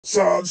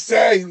Some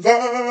say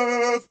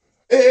love,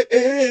 it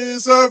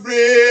is a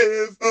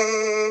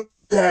river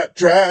that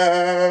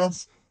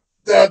drowns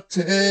the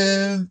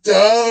tendering.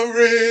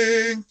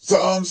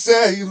 Some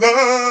say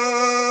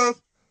love,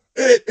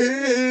 it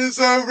is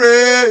a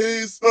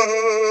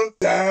razor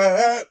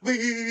that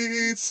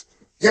leads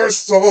your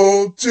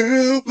soul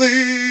to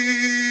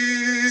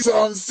bleed.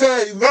 Some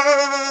say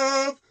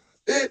love,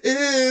 it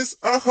is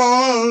a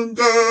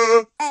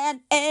hunger,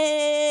 an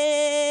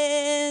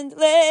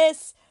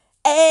endless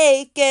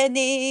agony.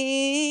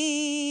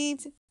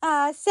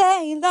 I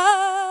say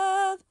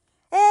love,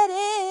 it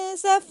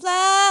is a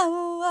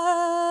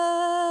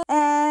flower,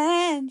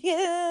 and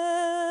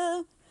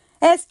you,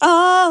 it's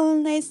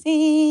only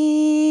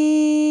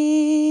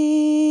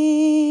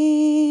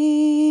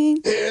seen.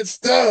 it's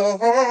the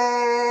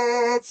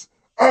hearts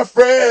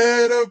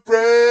afraid of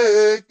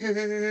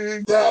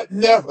breaking that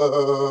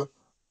never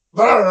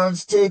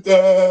learns to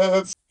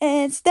dance.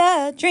 It's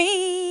the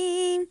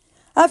dream,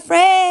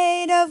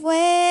 afraid of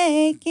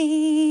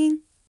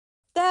waking,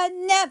 that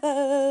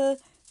never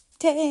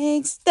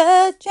takes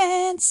the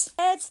chance.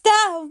 It's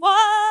the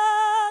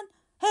one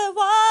who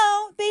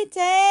won't be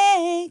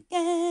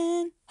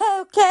taken,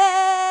 who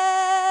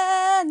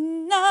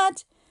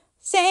cannot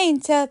seem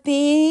to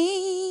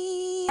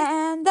be,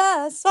 and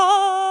the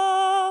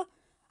soul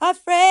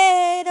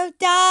afraid of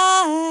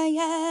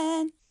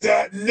dying,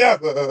 That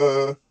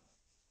never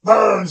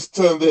learns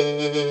to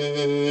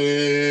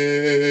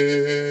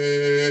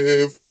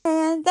live.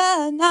 and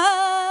the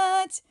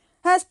night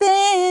has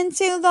been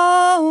too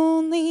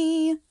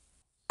lonely,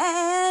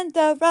 and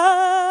the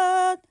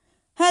road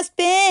has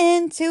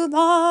been too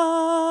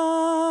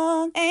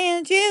long,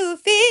 and you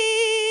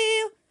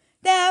feel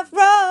that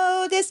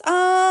road is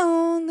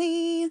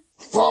only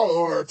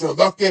For the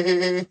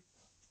lucky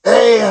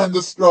and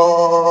the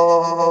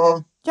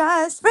strong.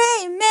 just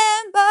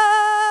remember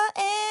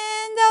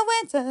in the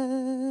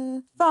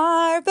winter,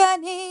 far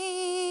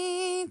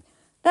beneath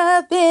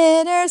the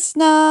bitter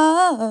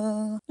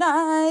snow,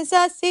 lies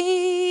a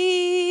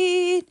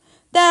seed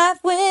that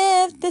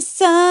with the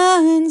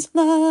sun's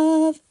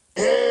love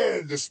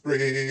In the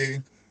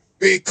spring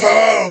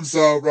becomes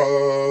a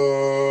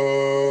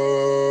rose.